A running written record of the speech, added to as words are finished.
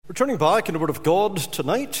We're turning back in the Word of God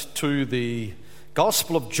tonight to the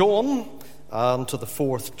Gospel of John and to the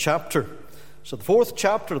 4th chapter. So the 4th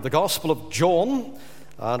chapter of the Gospel of John,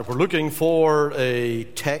 and we're looking for a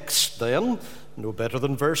text then, no better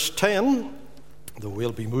than verse 10, though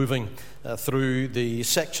we'll be moving through the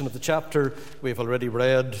section of the chapter we've already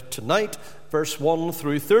read tonight, verse 1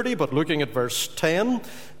 through 30, but looking at verse 10,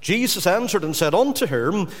 Jesus answered and said unto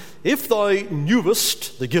her, If thou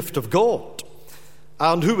knewest the gift of God,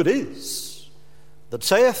 and who it is that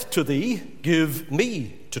saith to thee, Give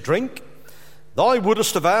me to drink, thou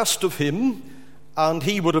wouldest have asked of him, and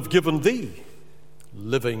he would have given thee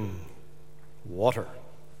living water.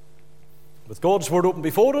 With God's word open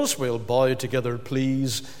before us, we'll bow together,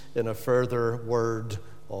 please, in a further word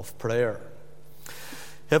of prayer.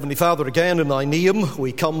 Heavenly Father, again in thy name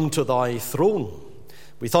we come to thy throne.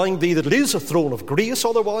 We thank thee that it is a throne of grace,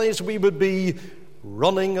 otherwise we would be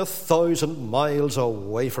running 1,000 miles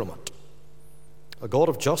away from it. A God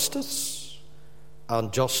of justice,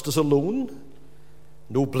 and justice alone,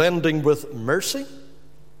 no blending with mercy,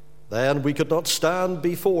 then we could not stand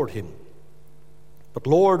before him. But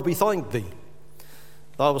Lord, we thank thee.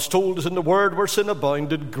 Thou hast told us in the word, where sin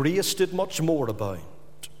abounded, grace did much more abound.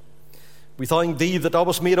 We thank thee that thou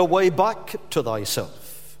hast made a way back to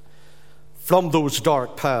thyself from those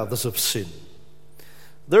dark paths of sin.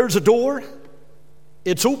 There's a door.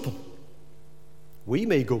 It's open. We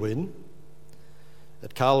may go in.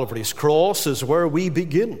 At Calvary's cross is where we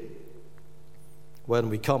begin when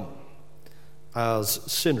we come as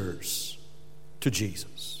sinners to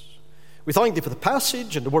Jesus. We thank thee for the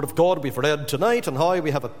passage and the word of God we've read tonight, and how we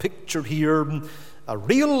have a picture here, a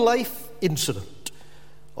real life incident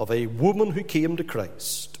of a woman who came to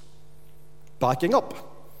Christ. Backing up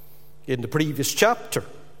in the previous chapter,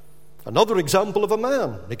 another example of a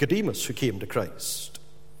man, Nicodemus, who came to Christ.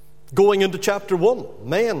 Going into chapter 1,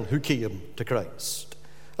 men who came to Christ.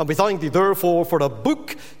 And we thank thee, therefore, for a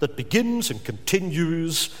book that begins and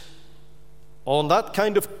continues on that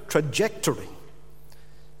kind of trajectory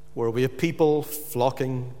where we have people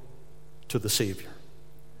flocking to the Savior.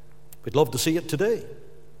 We'd love to see it today.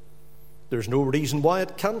 There's no reason why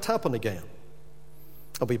it can't happen again.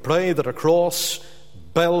 And we pray that across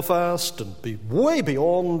Belfast and be way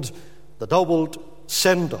beyond, that thou wilt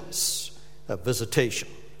send us a visitation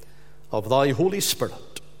of thy Holy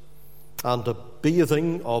Spirit and a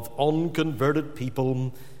bathing of unconverted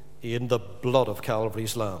people in the blood of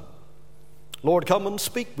Calvary's Lamb. Lord, come and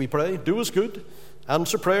speak, we pray. Do us good.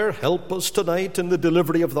 Answer prayer. Help us tonight in the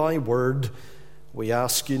delivery of thy word. We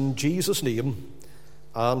ask in Jesus' name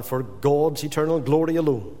and for God's eternal glory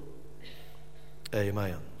alone.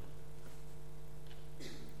 Amen.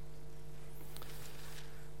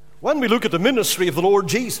 When we look at the ministry of the Lord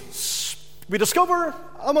Jesus, we discover,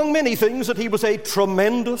 among many things, that he was a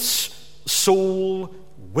tremendous soul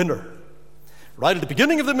winner. Right at the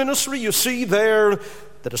beginning of the ministry, you see there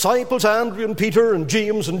the disciples, Andrew and Peter and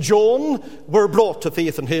James and John, were brought to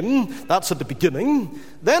faith in him. That's at the beginning.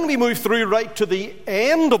 Then we move through right to the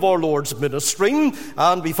end of our Lord's ministry,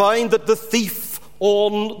 and we find that the thief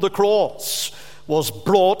on the cross was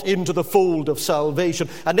brought into the fold of salvation.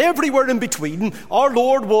 And everywhere in between, our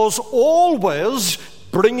Lord was always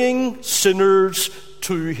bringing sinners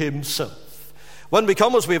to himself. When we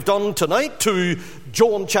come, as we have done tonight, to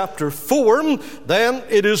John chapter 4, then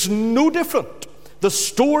it is no different. The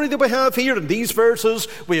story that we have here in these verses,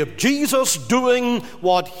 we have Jesus doing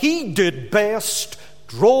what he did best,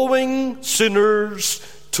 drawing sinners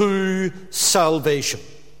to salvation.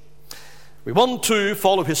 We want to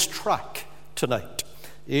follow his track tonight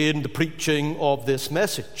in the preaching of this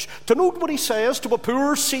message, to note what he says to a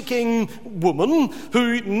poor seeking woman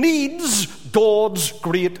who needs God's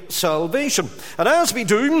great salvation. And as we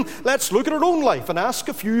do, let's look at our own life and ask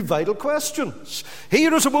a few vital questions.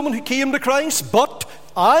 Here is a woman who came to Christ, but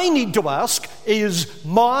I need to ask, is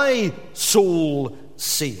my soul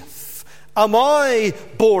safe? Am I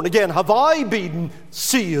born again? Have I been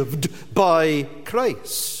saved by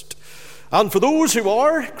Christ? And for those who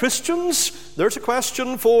are Christians, there's a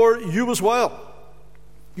question for you as well.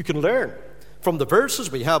 You can learn from the verses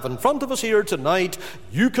we have in front of us here tonight.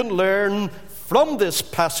 You can learn from this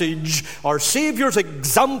passage, our Saviour's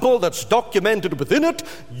example that's documented within it.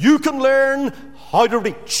 You can learn how to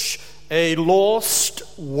reach a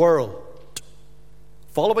lost world.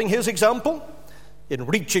 Following his example, in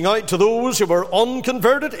reaching out to those who are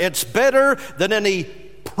unconverted, it's better than any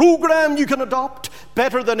program you can adopt,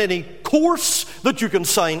 better than any course, that you can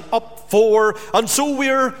sign up for. And so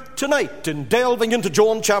we're tonight, in delving into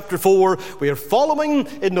John chapter 4, we are following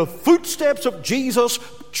in the footsteps of Jesus,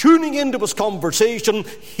 tuning into his conversation,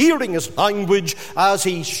 hearing his language as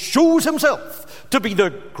he shows himself to be the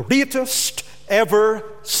greatest ever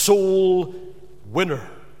soul winner.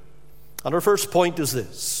 And our first point is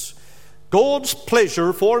this: God's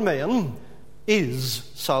pleasure for men is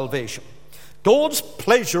salvation. God's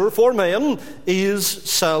pleasure for men is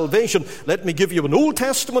salvation. Let me give you an Old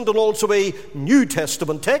Testament and also a New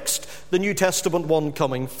Testament text, the New Testament one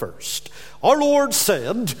coming first. Our Lord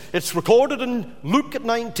said, it's recorded in Luke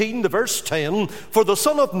 19, the verse 10, "For the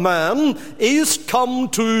Son of Man is come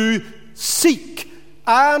to seek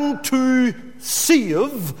and to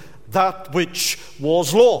save that which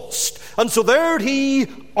was lost." And so there he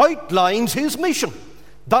outlines his mission.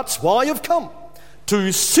 That's why I've come,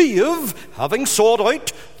 to save, having sought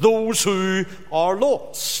out those who are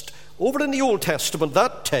lost. Over in the Old Testament,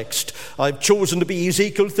 that text, I've chosen to be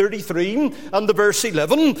Ezekiel 33 and the verse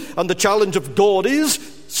 11, and the challenge of God is,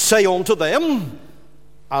 "Say unto them,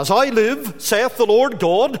 As I live, saith the Lord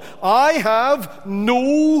God, I have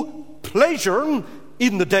no pleasure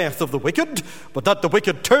in the death of the wicked, but that the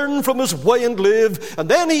wicked turn from his way and live." And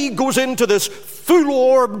then he goes into this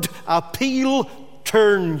full-orbed appeal: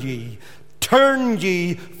 "Turn ye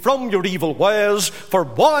from your evil ways, for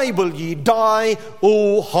why will ye die,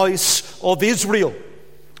 O house of Israel?"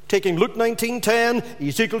 Taking Luke 19:10,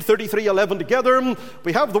 Ezekiel 33:11 together,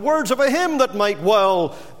 we have the words of a hymn that might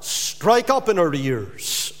well strike up in our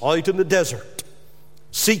ears. Out in the desert,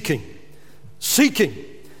 seeking,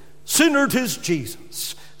 sinner 'tis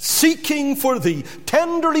Jesus, seeking for thee,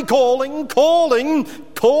 tenderly calling,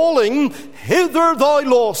 "Hither thou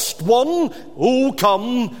lost one, O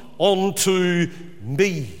come unto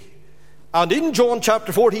me." And in John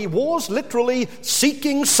chapter 4, he was literally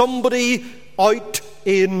seeking somebody out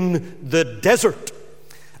in the desert.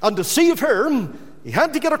 And to save her, he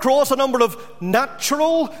had to get across a number of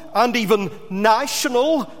natural and even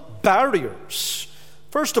national barriers.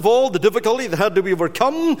 First of all, the difficulty that had to be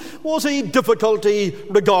overcome was a difficulty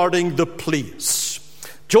regarding the place.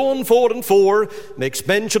 John 4:4 makes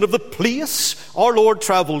mention of the place our Lord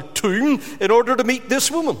travelled to in order to meet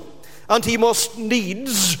this woman. And he must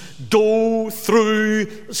needs go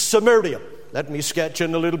through Samaria. Let me sketch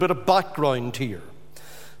in a little bit of background here.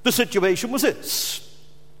 The situation was this.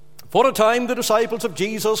 For a time, the disciples of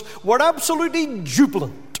Jesus were absolutely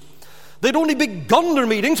jubilant. They'd only begun their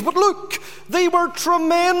meetings, but look, they were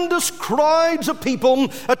tremendous crowds of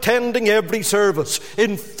people attending every service.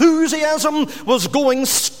 Enthusiasm was going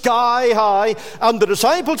sky high, and the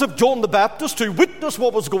disciples of John the Baptist, who witnessed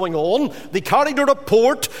what was going on, they carried a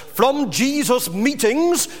report from Jesus'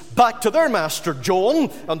 meetings back to their master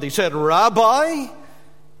John, and they said, "Rabbi,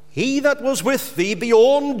 he that was with thee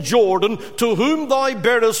beyond Jordan, to whom thou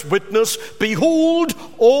bearest witness, behold,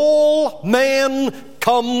 all men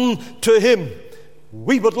come to him."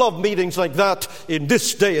 We would love meetings like that in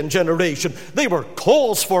this day and generation. They were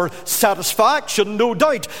cause for satisfaction, no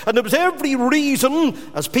doubt. And there was every reason,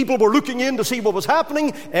 as people were looking in to see what was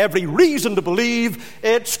happening, every reason to believe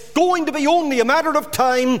it's going to be only a matter of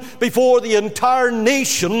time before the entire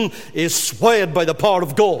nation is swayed by the power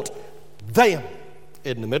of God. Then,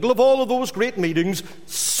 in the middle of all of those great meetings,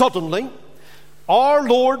 suddenly, our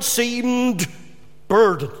Lord seemed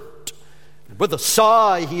burdened. With a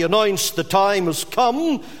sigh, he announced, "The time has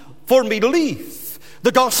come for me to leave.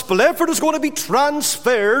 The gospel effort is going to be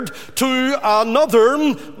transferred to another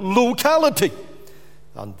locality."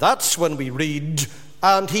 And that's when we read,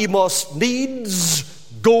 "And he must needs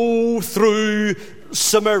go through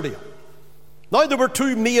Samaria." Now, there were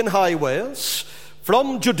two main highways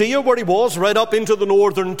from Judea, where he was, right up into the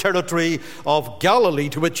northern territory of Galilee,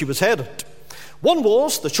 to which he was headed. One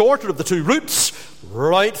was the shorter of the two routes,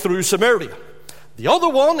 right through Samaria. The other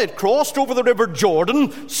one, it crossed over the river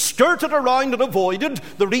Jordan, skirted around and avoided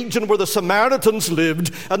the region where the Samaritans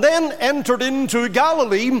lived, and then entered into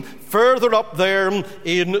Galilee, further up there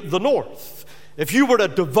in the north. If you were a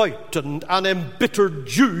devout and an embittered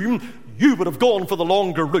Jew, you would have gone for the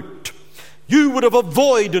longer route. You would have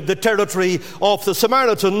avoided the territory of the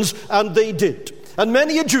Samaritans, and they did. And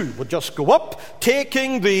many a Jew would just go up,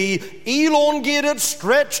 taking the elongated,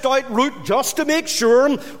 stretched out route just to make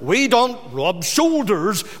sure we don't rub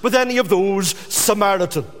shoulders with any of those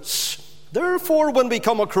Samaritans. Therefore, when we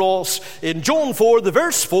come across in John 4, the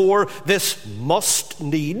verse 4, this must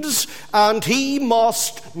needs, and he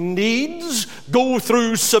must needs go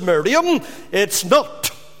through Samaria, it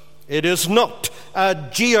is not a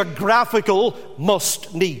geographical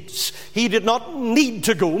must-needs. He did not need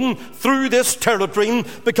to go through this territory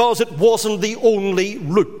because it wasn't the only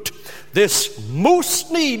route. This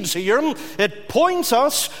most needs here, it points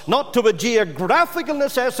us not to a geographical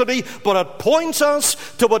necessity, but it points us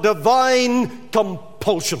to a divine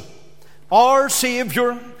compulsion. Our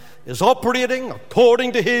Savior is operating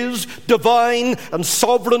according to his divine and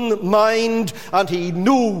sovereign mind, and he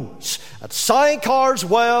knows at Sychar's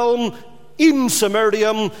well in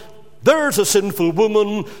Samaria there's a sinful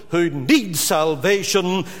woman who needs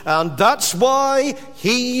salvation, and that's why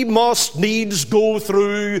he must needs go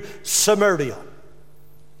through Samaria. Do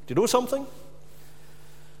you know something?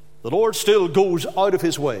 The Lord still goes out of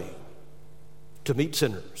his way to meet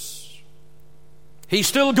sinners. He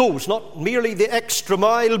still goes not merely the extra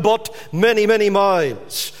mile, but many, many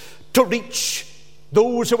miles to reach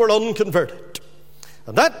those who are unconverted.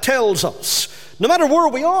 And that tells us, no matter where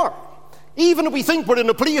we are, even if we think we're in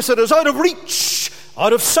a place that is out of reach,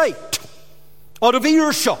 out of sight, out of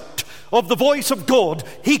earshot of the voice of God,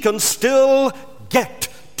 he can still get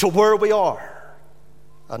to where we are.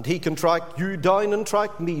 And he can track you down and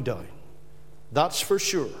track me down. That's for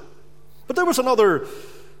sure. But there was another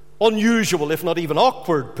unusual, if not even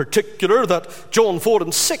awkward, particular that John 4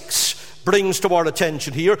 and 6 brings to our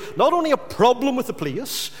attention here. Not only a problem with the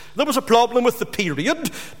place, there was a problem with the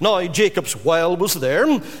period. Now Jacob's well was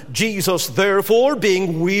there. Jesus, therefore,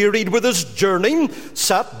 being wearied with his journey,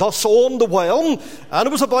 sat thus on the well, and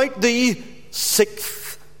it was about the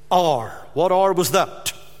 6th hour. What hour was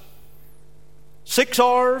that? 6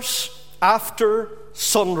 hours after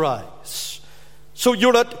sunrise. So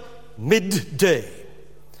you're at midday.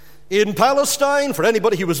 In Palestine, for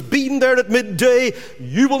anybody who has been there at midday,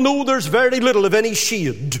 you will know there's very little of any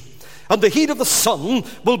shade. And the heat of the sun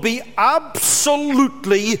will be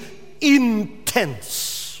absolutely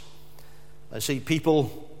intense. I see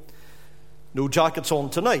people, no jackets on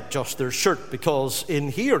tonight, just their shirt, because in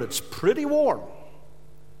here it's pretty warm.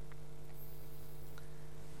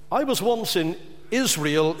 I was once in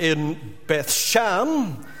Israel, in Beth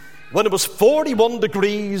Shan, when it was 41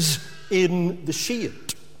 degrees in the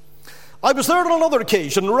shade. I was there on another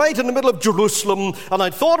occasion, right in the middle of Jerusalem, and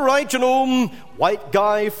I thought, right, white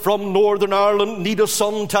guy from Northern Ireland, need a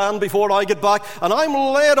suntan before I get back, and I'm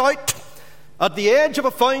led out at the edge of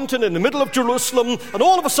a fountain in the middle of Jerusalem, and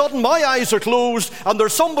all of a sudden my eyes are closed, and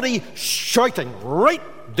there's somebody shouting right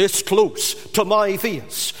this close to my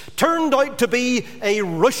face. Turned out to be a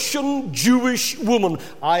Russian Jewish woman.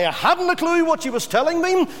 I hadn't a clue what she was telling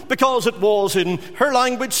me, because it was in her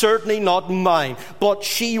language, certainly not mine. But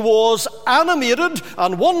she was animated,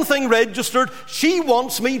 and one thing registered: she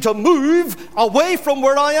wants me to move away from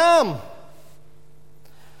where I am.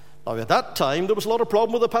 Now, at that time, there was a lot of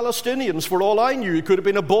problem with the Palestinians. For all I knew, it could have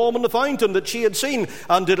been a bomb in the fountain that she had seen.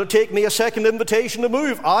 And did it take me a second invitation to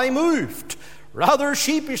move? I moved. Rather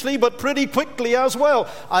sheepishly, but pretty quickly as well.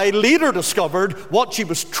 I later discovered what she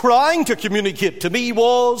was trying to communicate to me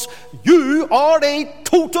was, you are a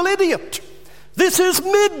total idiot. This is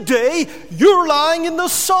midday. You're lying in the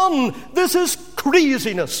sun. This is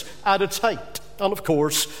craziness at its height. And of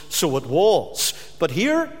course, so it was. But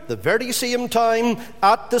here, the very same time,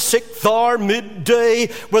 at the 6th hour, midday,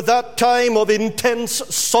 with that time of intense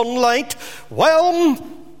sunlight, well,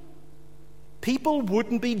 people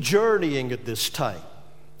wouldn't be journeying at this time.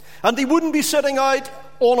 And they wouldn't be sitting out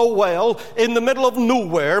on a well in the middle of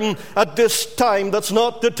nowhere at this time. That's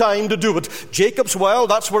not the time to do it. Jacob's well,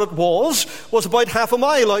 that's where it was about half a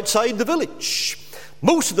mile outside the village.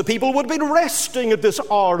 Most of the people would have been resting at this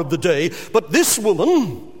hour of the day. But this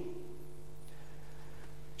woman,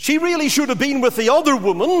 she really should have been with the other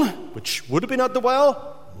woman, which would have been at the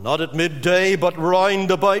well, not at midday, but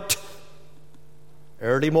round about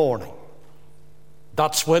early morning.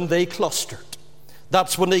 That's when they clustered.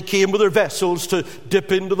 That's when they came with their vessels to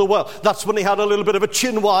dip into the well. That's when they had a little bit of a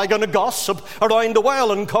chinwag and a gossip around the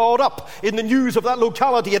well and caught up in the news of that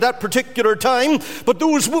locality at that particular time. But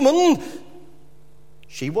those women,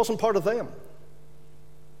 she wasn't part of them.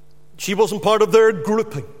 She wasn't part of their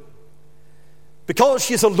grouping. Because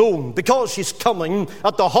she's alone, because she's coming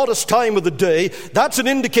at the hottest time of the day, that's an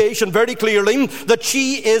indication very clearly that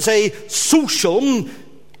she is a social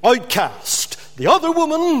outcast. The other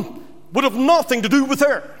woman would have nothing to do with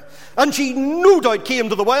her. And she no doubt came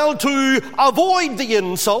to the well to avoid the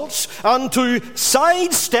insults and to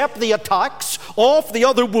sidestep the attacks of the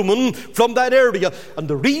other woman from that area. And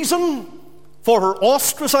the reason for her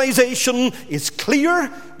ostracization is clear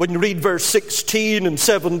when you read verse 16 and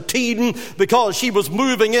 17, because she was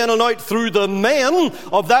moving in and out through the men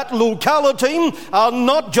of that locality and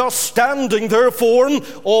not just standing therefore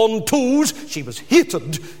on toes. She was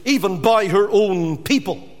hated even by her own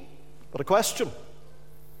people. But a question,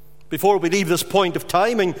 before we leave this point of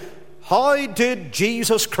timing: how did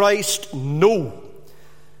Jesus Christ know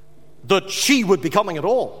that she would be coming at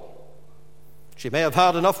all? She may have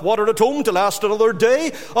had enough water at home to last another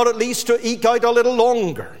day, or at least to eke out a little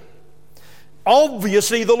longer.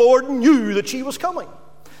 Obviously, the Lord knew that she was coming,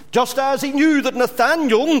 just as he knew that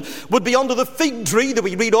Nathanael would be under the fig tree that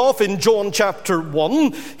we read off in John chapter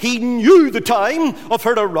 1. He knew the time of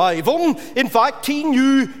her arrival. In fact, he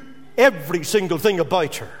knew every single thing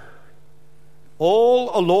about her, all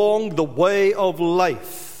along the way of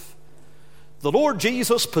life. The Lord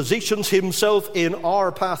Jesus positions himself in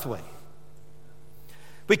our pathway.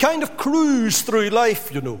 We kind of cruise through life,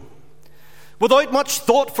 without much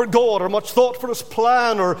thought for God, or much thought for his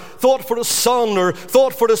plan, or thought for his son, or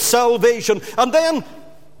thought for his salvation. And then,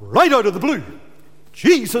 right out of the blue,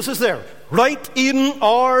 Jesus is there, right in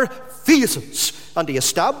our faces. And he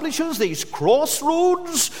establishes these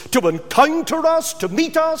crossroads to encounter us, to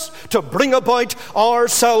meet us, to bring about our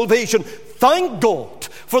salvation. Thank God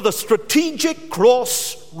for the strategic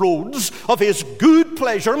crossroads of his good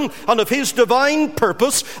pleasure and of his divine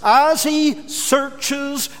purpose as he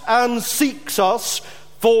searches and seeks us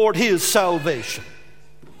for his salvation.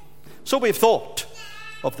 So we've thought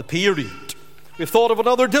of the period. We've thought of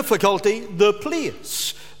another difficulty, the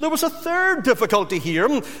place. There was a third difficulty here,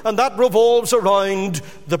 and that revolves around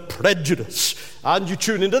the prejudice. And you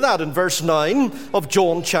tune into that in verse 9 of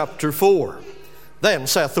John chapter 4. Then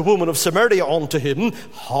saith the woman of Samaria unto him,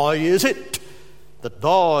 How is it that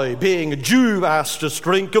thou, being a Jew, askest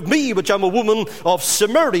drink of me, which am a woman of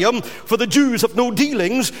Samaria? For the Jews have no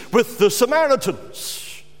dealings with the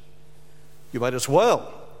Samaritans. You might as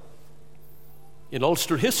well, in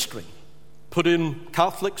Ulster history, put in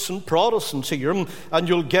Catholics and Protestants here, and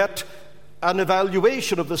you'll get an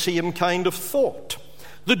evaluation of the same kind of thought.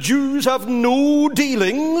 The Jews have no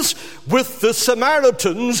dealings with the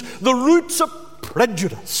Samaritans. The roots of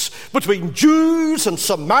prejudice between Jews and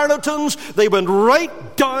Samaritans, they went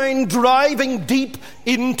right down, driving deep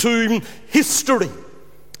into history.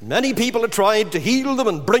 Many people had tried to heal them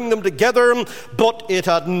and bring them together, but it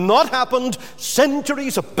had not happened.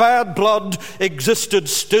 Centuries of bad blood existed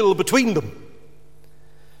still between them.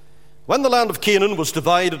 When the land of Canaan was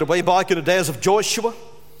divided away back in the days of Joshua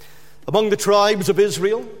among the tribes of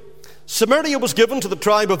Israel, Samaria was given to the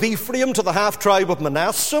tribe of Ephraim, to the half-tribe of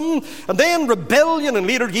Manasseh, and then rebellion in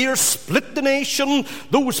later years split the nation.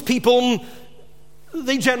 Those people,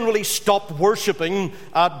 they generally stopped worshipping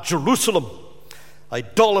at Jerusalem.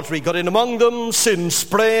 Idolatry got in among them, sin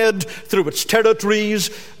spread through its territories.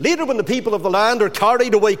 Later, when the people of the land are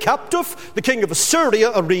carried away captive, the king of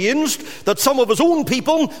Assyria arranged that some of his own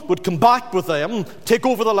people would come back with them, take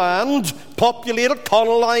over the land, populate it,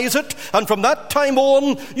 colonize it, and from that time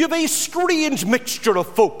on, you have a strange mixture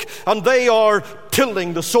of folk, and they are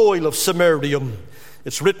tilling the soil of Samaria.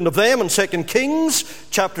 It's written of them in 2 Kings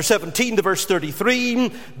chapter 17 to verse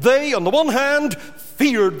 33. They, on the one hand,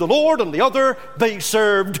 feared the Lord, on the other, they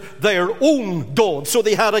served their own gods. So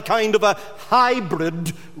they had a kind of a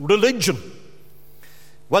hybrid religion.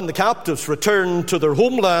 When the captives returned to their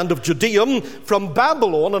homeland of Judea from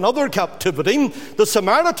Babylon and other captivity, the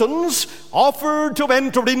Samaritans offered to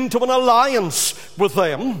enter into an alliance with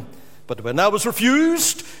them. But when that was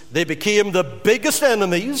refused, they became the biggest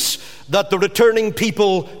enemies that the returning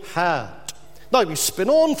people had. Now we spin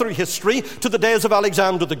on through history to the days of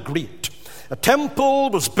Alexander the Great. A temple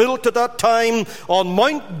was built at that time on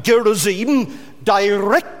Mount Gerizim,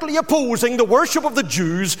 directly opposing the worship of the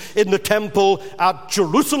Jews in the temple at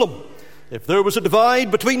Jerusalem. If there was a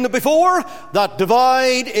divide between them before, that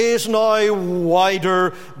divide is now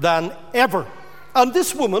wider than ever. And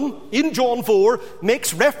this woman, in John 4,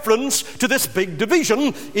 makes reference to this big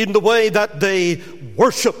division in the way that they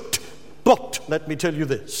worshipped. But, let me tell you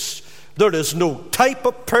this, there is no type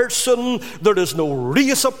of person, there is no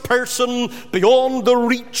race of person beyond the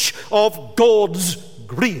reach of God's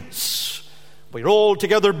grace. We're all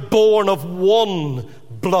together born of one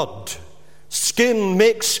blood. Skin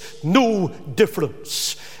makes no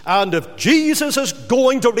difference. And if Jesus is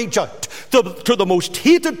going to reach out to the most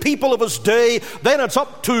hated people of his day, then it's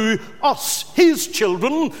up to us, his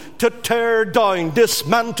children, to tear down,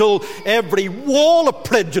 dismantle every wall of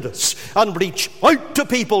prejudice and reach out to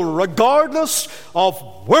people regardless of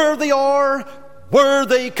where they are, where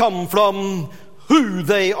they come from, who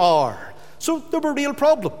they are. So there were real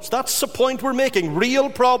problems. That's the point we're making. Real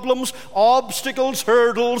problems, obstacles,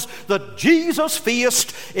 hurdles that Jesus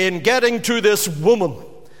faced in getting to this woman.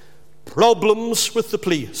 Problems with the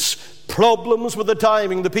place, problems with the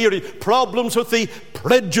timing, the period, problems with the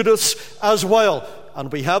prejudice as well.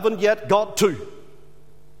 And we haven't yet got to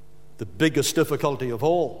the biggest difficulty of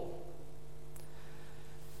all.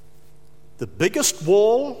 The biggest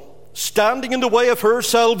wall standing in the way of her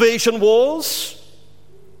salvation was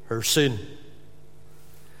her sin,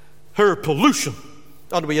 her pollution.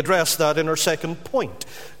 And we address that in our second point.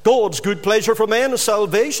 God's good pleasure for man is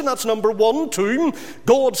salvation. That's number 1. 2,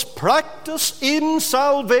 God's practice in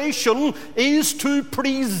salvation is to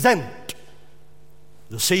present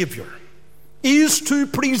the Savior, is to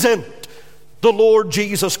present the Lord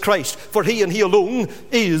Jesus Christ, for He and He alone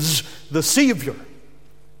is the Savior.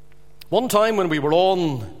 One time when we were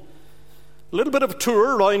on a little bit of a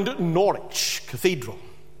tour around Norwich Cathedral,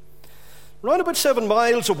 around about 7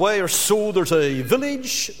 miles away or so, there's a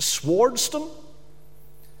village, Swardston.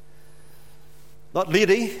 That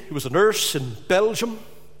lady, who was a nurse in Belgium,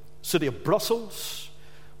 city of Brussels,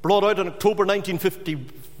 brought out in October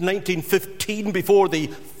 1915 before the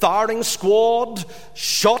firing squad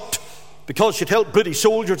shot because she'd helped British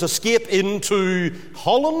soldiers escape into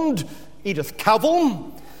Holland, Edith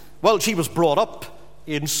Cavell. Well, she was brought up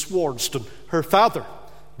in Swardston. Her father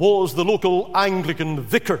was the local Anglican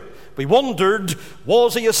vicar. We wondered,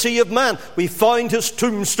 was he a saved man? We found his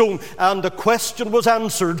tombstone, and the question was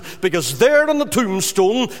answered, because there on the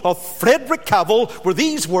tombstone of Frederick Cavell were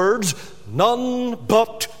these words, "None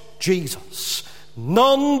but Jesus,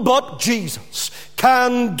 none but Jesus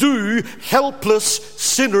can do helpless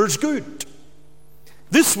sinners good."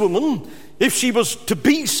 This woman, if she was to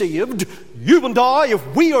be saved, you and I,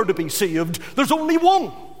 if we are to be saved, there's only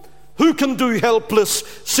one who can do helpless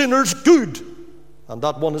sinners good, and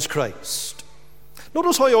that one is Christ.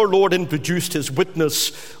 Notice how our Lord introduced his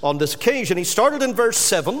witness on this occasion. He started in verse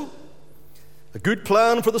 7, a good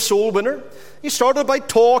plan for the soul winner. He started by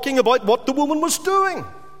talking about what the woman was doing.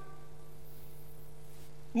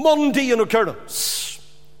 Mundane occurrence.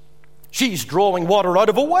 She's drawing water out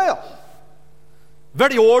of a well.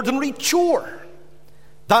 Very ordinary chore.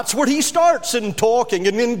 That's where he starts in talking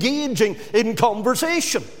and engaging in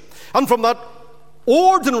conversation. And from that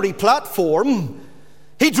ordinary platform,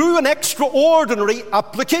 he drew an extraordinary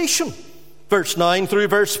application. Verse 9 through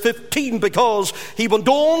verse 15, because he went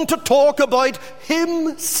on to talk about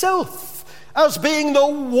himself as being the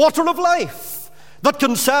water of life that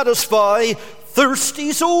can satisfy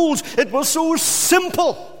thirsty souls. It was so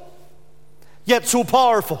simple, yet so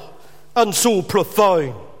powerful and so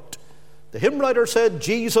profound. The hymn writer said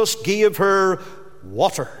Jesus gave her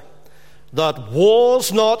water that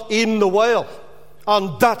was not in the well.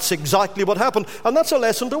 And that's exactly what happened. And that's a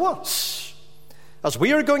lesson to us. As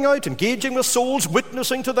we are going out, engaging with souls,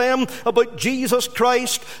 witnessing to them about Jesus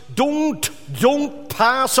Christ, don't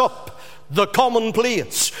pass up the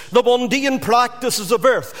commonplace, the mundane practices of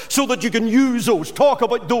earth, so that you can use those, talk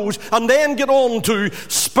about those, and then get on to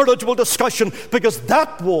spiritual discussion, because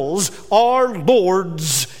that was our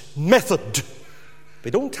Lord's method. We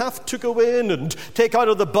don't have to go in and take out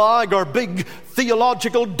of the bag our big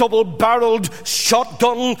theological double-barreled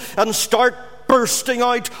shotgun and start bursting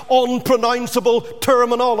out unpronounceable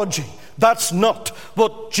terminology. That's not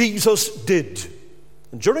what Jesus did.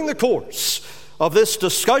 And during the course of this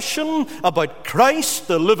discussion about Christ,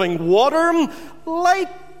 the living water, light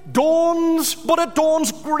dawns, but it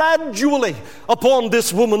dawns gradually upon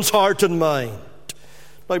this woman's heart and mind.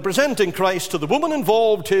 Now, presenting Christ to the woman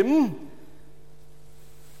involved him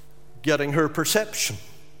getting her perception.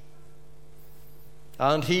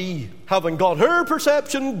 And he, having got her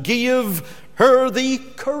perception, gave her the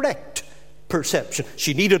correct perception.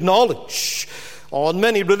 She needed knowledge on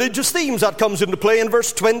many religious themes. That comes into play in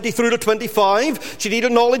verse 20 through to 25. She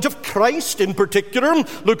needed knowledge of Christ in particular.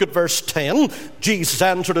 Look at verse 10. Jesus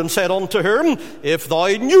answered and said unto her, "If thou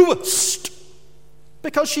knewest,"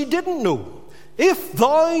 because she didn't know, "if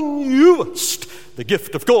thou knewest the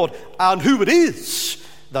gift of God, and who it is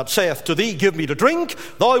that saith to thee, Give me to drink,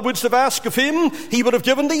 thou wouldst have asked of him, he would have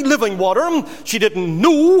given thee living water." She didn't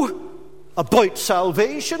know about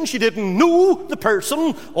salvation. She didn't know the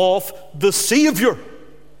person of the Savior.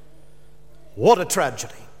 What a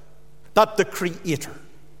tragedy that the Creator,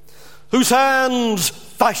 whose hands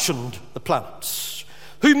fashioned the planets,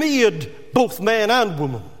 who made both man and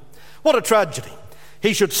woman, what a tragedy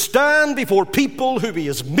he should stand before people who he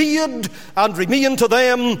has made and remain to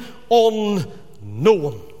them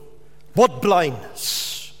unknown. What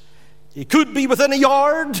blindness. He could be within a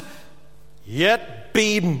yard yet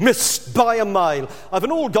be missed by a mile. I have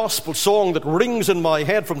an old gospel song that rings in my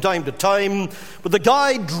head from time to time, with the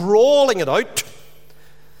guy drawling it out.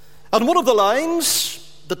 And one of the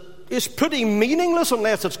lines that is pretty meaningless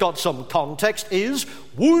unless it's got some context is,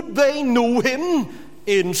 would they know him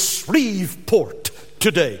in Shreveport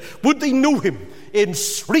today? Would they know him in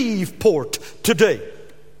Shreveport today?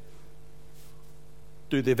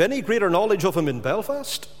 Do they have any greater knowledge of him in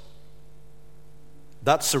Belfast?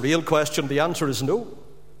 That's the real question. The answer is no.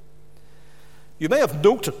 You may have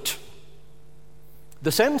noted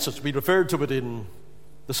the census. We referred to it in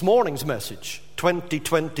this morning's message,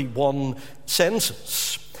 2021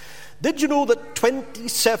 census. Did you know that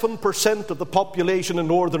 27% of the population in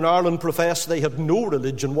Northern Ireland profess they have no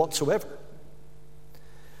religion whatsoever?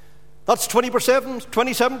 That's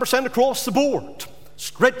 27% across the board,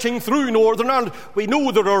 stretching through Northern Ireland. We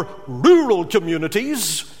know there are rural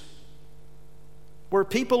communities where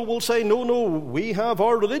people will say, no, we have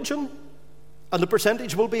our religion, and the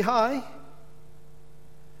percentage will be high.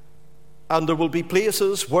 And there will be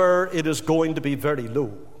places where it is going to be very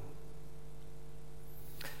low.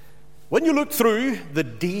 When you look through the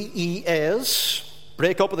DES,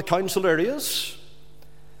 break up of the council areas,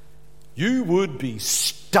 you would be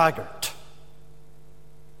staggered.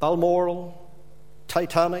 Balmoral,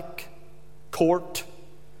 Titanic, Court,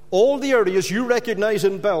 all the areas you recognise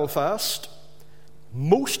in Belfast,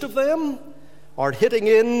 most of them are hitting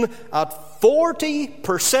in at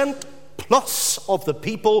 40% plus of the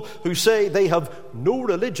people who say they have no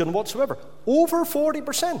religion whatsoever. Over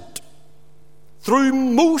 40%. Through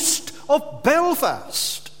most of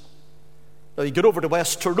Belfast. Now you get over to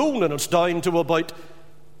West Tyrone and it's down to about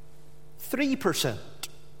 3%.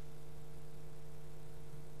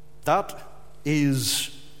 That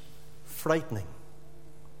is frightening.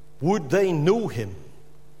 Would they know him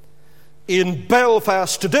in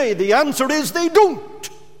Belfast today? The answer is they don't.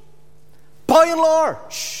 By and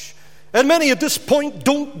large. And many at this point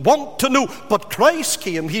don't want to know. But Christ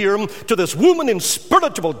came here to this woman in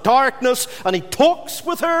spiritual darkness, and he talks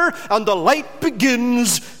with her, and the light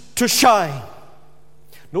begins to shine.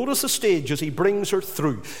 Notice the stage as he brings her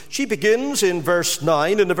through. She begins in verse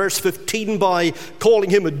 9 and in verse 15 by calling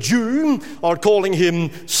him a Jew, or calling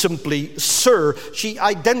him simply Sir. She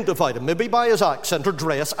identified him, maybe by his accent or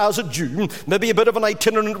dress, as a Jew, maybe a bit of an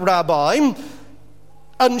itinerant rabbi.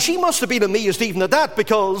 And she must have been amazed even at that,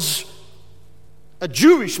 because a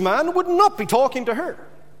Jewish man would not be talking to her.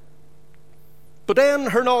 But then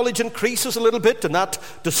her knowledge increases a little bit in that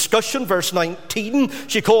discussion. Verse 19,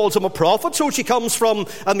 she calls him a prophet, so she comes from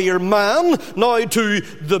a mere man now to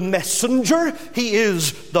the messenger. He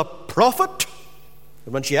is the prophet.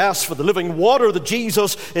 And when she asks for the living water that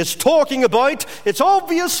Jesus is talking about, it's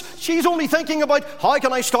obvious she's only thinking about, how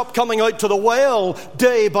can I stop coming out to the well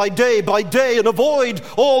day by day by day and avoid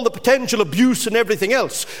all the potential abuse and everything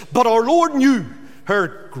else. But our Lord knew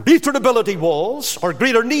her greater ability was, or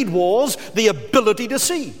greater need was, the ability to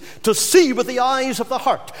see with the eyes of the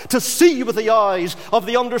heart, to see with the eyes of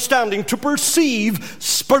the understanding, to perceive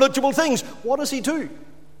spiritual things. What does he do?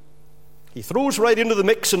 He throws right into the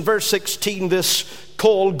mix in verse 16 this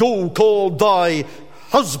call thy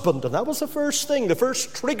husband. And that was the first thing, the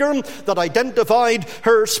first trigger that identified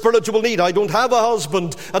her spiritual need. I don't have a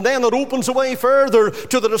husband. And then it opens away further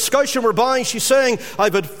to the discussion whereby she's saying,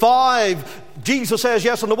 I've had 5. Jesus says,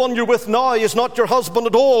 yes, and the one you're with now is not your husband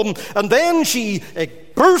at all. And then she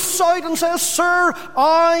bursts out and says, Sir,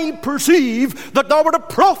 I perceive that thou art a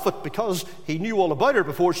prophet, because he knew all about her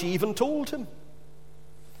before she even told him.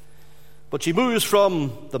 But she moves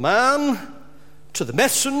from the man to the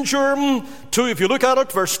messenger, to, if you look at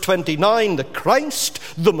it, verse 29, the Christ,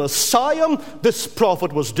 the Messiah. This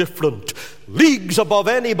prophet was different, leagues above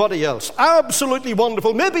anybody else, absolutely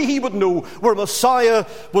wonderful. Maybe he would know where Messiah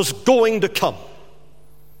was going to come.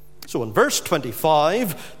 So in verse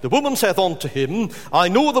 25, the woman saith unto him, I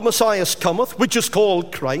know the Messiah cometh, which is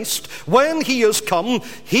called Christ. When he is come,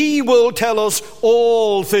 he will tell us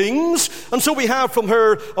all things. And so we have from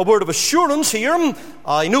her a word of assurance here.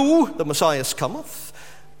 I know the Messiah cometh.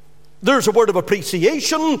 There's a word of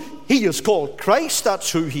appreciation. He is called Christ. That's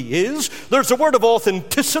who he is. There's a word of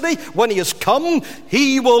authenticity. When he has come,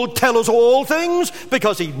 he will tell us all things,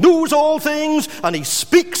 because he knows all things and he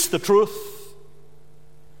speaks the truth.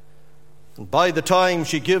 And by the time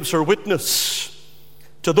she gives her witness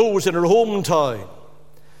to those in her hometown,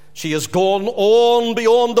 she has gone on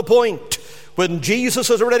beyond the point. When Jesus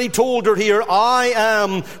has already told her here, I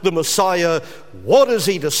am the Messiah, what is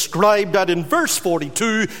he described at in verse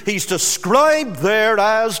 42? He's described there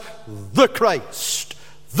as the Christ,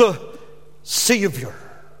 the Savior.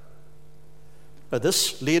 Now,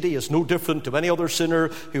 this lady is no different to any other sinner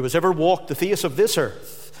who has ever walked the face of this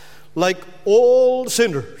earth. Like all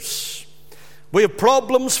sinners, we have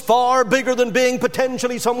problems far bigger than being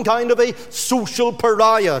potentially some kind of a social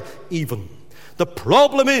pariah even. The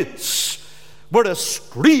problem is we're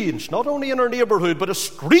estranged, not only in our neighborhood, but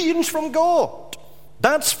estranged from God.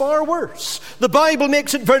 That's far worse. The Bible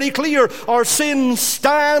makes it very clear our sin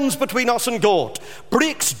stands between us and God,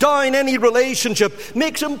 breaks down any relationship,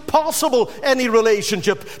 makes impossible any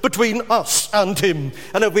relationship between us and Him.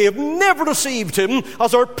 And if we have never received Him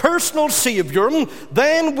as our personal Savior,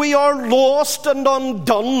 then we are lost and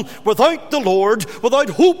undone without the Lord, without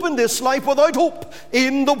hope in this life, without hope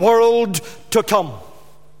in the world to come.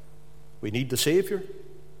 We need the Savior.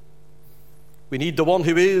 We need the one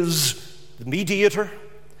who is the mediator,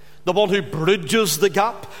 the one who bridges the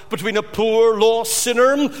gap between a poor lost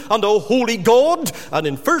sinner and a holy God. And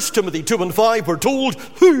in 1 Timothy 2 and 5 we're told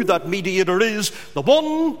who that mediator is. The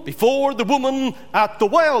one before the woman at the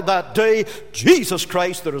well that day, Jesus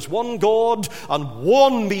Christ. There is one God and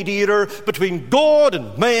one mediator between God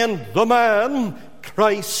and man, the man,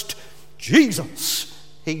 Christ Jesus.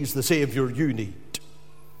 He's the Savior you need.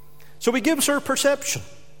 So He gives her perception.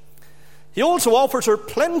 He also offers her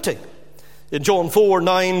plenty. In John 4,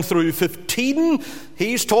 9 through 15,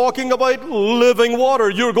 He's talking about living water.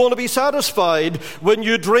 You're going to be satisfied when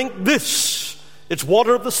you drink this. It's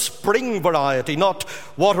water of the spring variety, not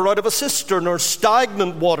water out of a cistern or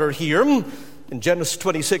stagnant water here. In Genesis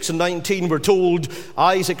 26 and 19, we're told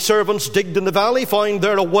Isaac's servants digged in the valley, found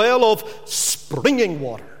there a well of springing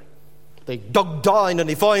water. They dug down and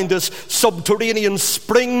they found this subterranean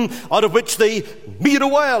spring out of which they made a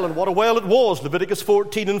well. And what a well it was, Leviticus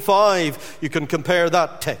 14 and 5. You can compare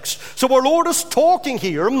that text. So our Lord is talking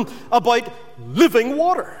here about living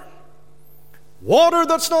water. Water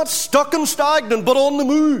that's not stuck and stagnant but on the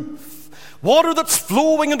move. Water that's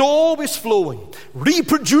flowing and always flowing,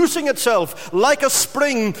 reproducing itself like a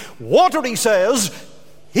spring. Water, He says,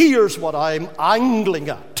 here's what I'm angling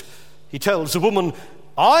at. He tells the woman,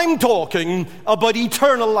 I'm talking about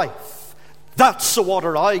eternal life. That's the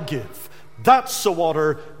water I give. That's the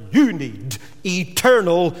water you need.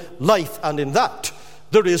 Eternal life. And in that,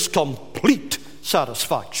 there is complete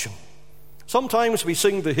satisfaction. Sometimes we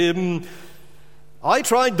sing the hymn, I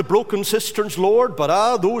tried the broken cisterns, Lord,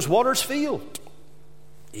 but those waters failed.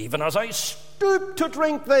 Even as I stooped to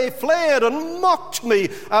drink, they fled and mocked me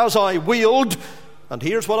as I wailed. And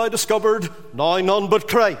here's what I discovered, now none but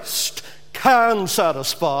Christ can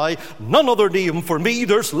satisfy, none other name for me.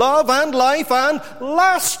 There's love and life and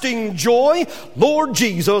lasting joy, Lord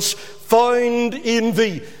Jesus, found in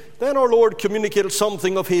Thee. Then our Lord communicated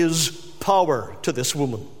something of His power to this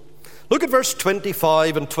woman. Look at verse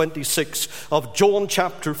 25 and 26 of John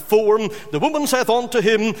chapter 4. The woman saith unto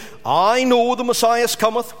Him, I know the Messiah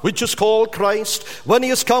cometh, which is called Christ. When He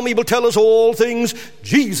is come, He will tell us all things.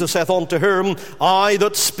 Jesus saith unto her, I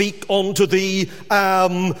that speak unto thee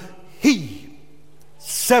am He.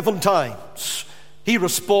 7 times He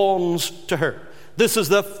responds to her. This is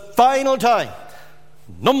the final time,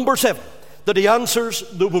 number 7, that He answers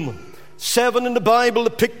the woman. 7 in the Bible, the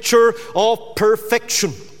picture of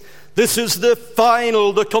perfection. This is the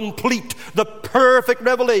final, the complete, the perfect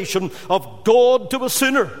revelation of God to a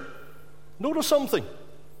sinner. Notice something,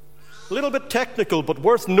 a little bit technical, but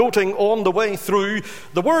worth noting on the way through.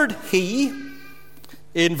 The word He,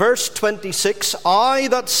 in verse 26, I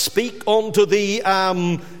that speak unto thee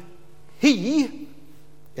am He,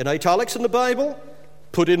 in italics in the Bible,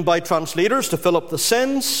 put in by translators to fill up the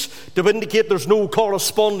sense, to indicate there's no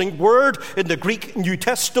corresponding word in the Greek New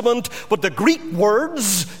Testament, but the Greek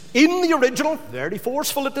words in the original, very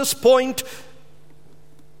forceful at this point,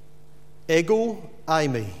 ego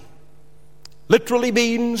eimi, literally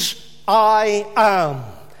means I am.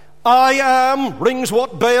 I am rings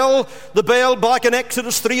what bell? The bell back in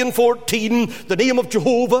Exodus 3 and 14, the name of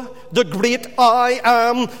Jehovah, the great I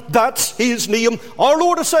am, that's His name. Our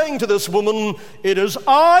Lord is saying to this woman, it is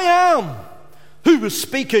I am who is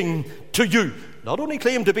speaking to you. Not only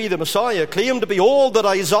claim to be the Messiah, claim to be all that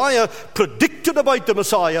Isaiah predicted about the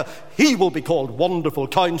Messiah. He will be called Wonderful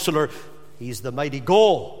Counselor. He's the mighty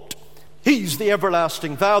God. He's the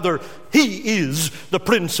everlasting Father. He is the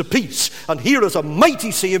Prince of Peace. And here is a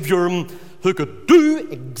mighty Savior who could do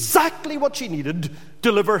exactly what she needed,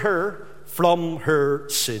 deliver her from her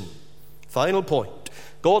sin. Final point.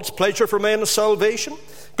 God's pleasure for men is salvation.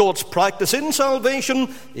 God's practice in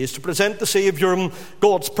salvation is to present the Savior.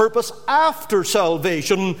 God's purpose after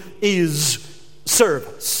salvation is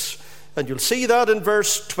service. And you'll see that in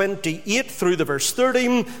verse 28 through the verse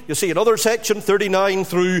 30. You'll see another section, 39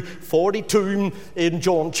 through 42 in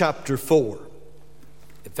John chapter 4.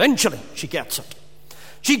 Eventually, she gets it.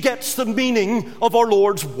 She gets the meaning of our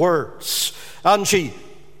Lord's words. And she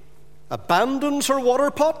abandons her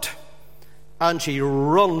water pot, and she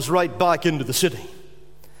runs right back into the city.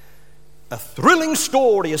 A thrilling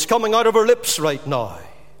story is coming out of her lips right now.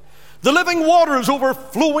 The living water is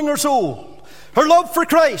overflowing her soul. Her love for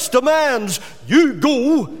Christ demands you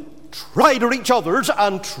go, try to reach others,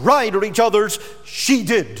 and try to reach others she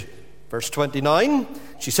did. Verse 29,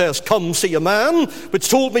 she says, "Come see a man which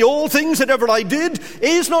told me all things that ever I did.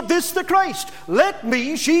 Is not this the Christ? Let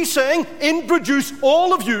me," she's saying, "introduce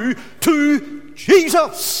all of you to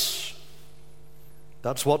Jesus."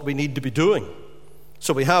 That's what we need to be doing.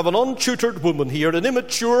 So we have an untutored woman here, an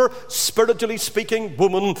immature, spiritually speaking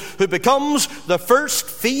woman who becomes the first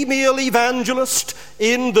female evangelist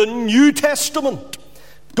in the New Testament.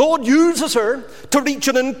 God uses her to reach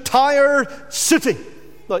an entire city.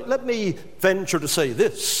 Now, let me venture to say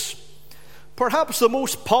this. Perhaps the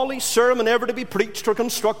most polished sermon ever to be preached or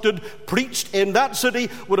constructed, preached in that city,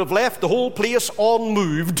 would have left the whole place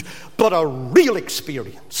unmoved, but a real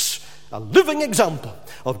experience, a living example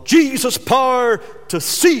of Jesus' power to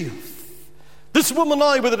save. This woman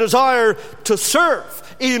now with a desire to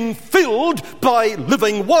serve, infilled by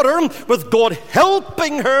living water, with God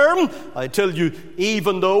helping her. I tell you,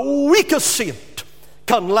 even the weakest saint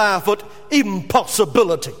can laugh at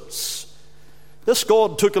impossibilities. This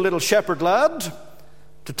God took a little shepherd lad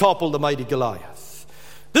to topple the mighty Goliath.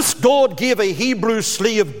 This God gave a Hebrew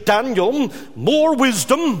slave, Daniel, more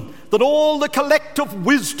wisdom than all the collective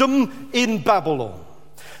wisdom in Babylon.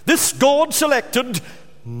 This God selected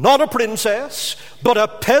not a princess, but a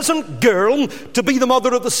peasant girl to be the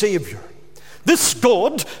mother of the Savior. This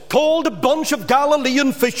God called a bunch of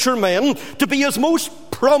Galilean fishermen to be his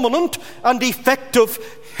most prominent and effective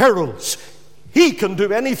heralds. He can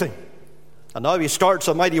do anything. And now he starts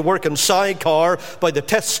a mighty work in Sychar by the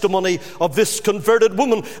testimony of this converted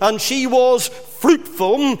woman, and she was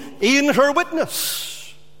fruitful in her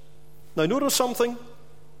witness. Now notice something.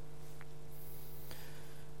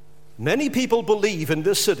 Many people believe in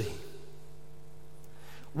this city.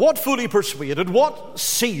 What fully persuaded, what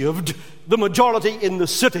saved the majority in the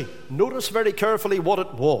city? Notice very carefully what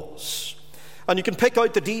it was. And you can pick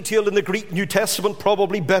out the detail in the Greek New Testament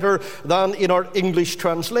probably better than in our English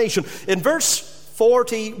translation. In verse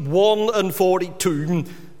 41 and 42,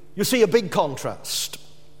 you see a big contrast.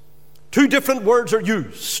 Two different words are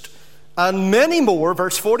used. And many more,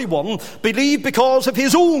 verse 41, believe because of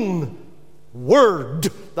his own word.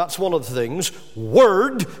 That's one of the things.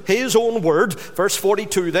 Word, his own word. Verse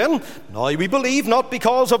 42 then, now we believe not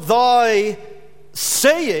because of thy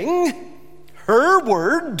saying, her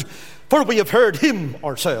word, for we have heard him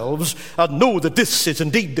ourselves, and know that this is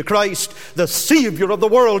indeed the Christ, the Savior of the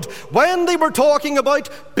world. When they were talking about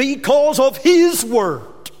because of his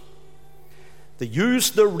word, they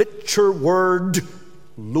used the richer word,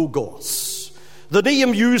 logos. The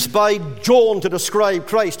name used by John to describe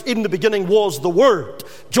Christ in the beginning was the Word,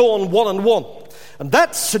 John 1:1. And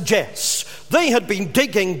that suggests they had been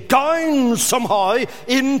digging down somehow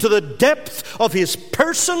into the depth of his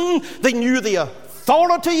person. They knew the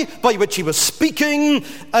authority by which he was speaking.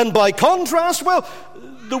 And by contrast, well,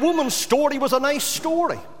 the woman's story was a nice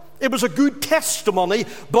story. It was a good testimony,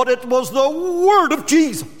 but it was the word of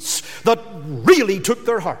Jesus that really took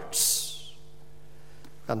their hearts.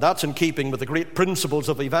 And that's in keeping with the great principles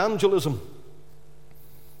of evangelism.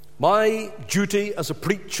 My duty as a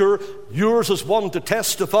preacher, yours as one to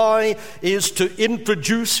testify, is to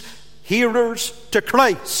introduce hearers to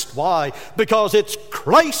Christ. Why? Because it's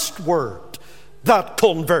Christ's word that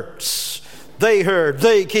converts. They heard,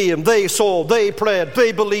 they came, they saw, they prayed,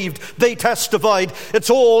 they believed, they testified. It's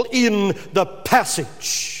all in the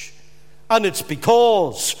passage. And it's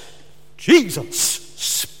because Jesus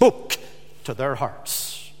spoke to their hearts.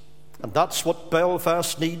 And that's what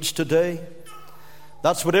Belfast needs today.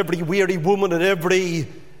 That's what every weary woman and every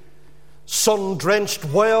sun-drenched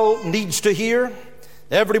well needs to hear.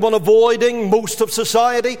 Everyone avoiding most of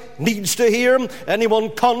society needs to hear. Anyone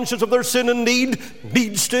conscious of their sin and need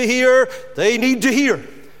needs to hear. They need to hear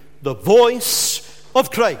the voice of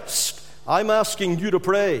Christ. I'm asking you to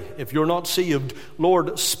pray, if you're not saved,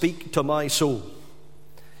 Lord, speak to my soul.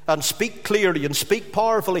 And speak clearly and speak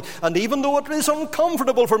powerfully. And even though it is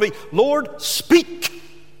uncomfortable for me, Lord, speak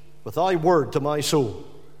with thy word to my soul.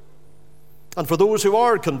 And for those who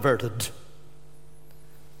are converted,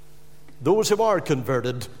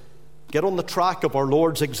 get on the track of our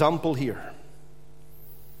Lord's example here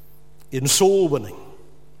in soul winning.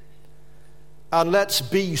 And let's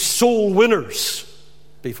be soul winners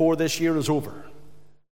before this year is over.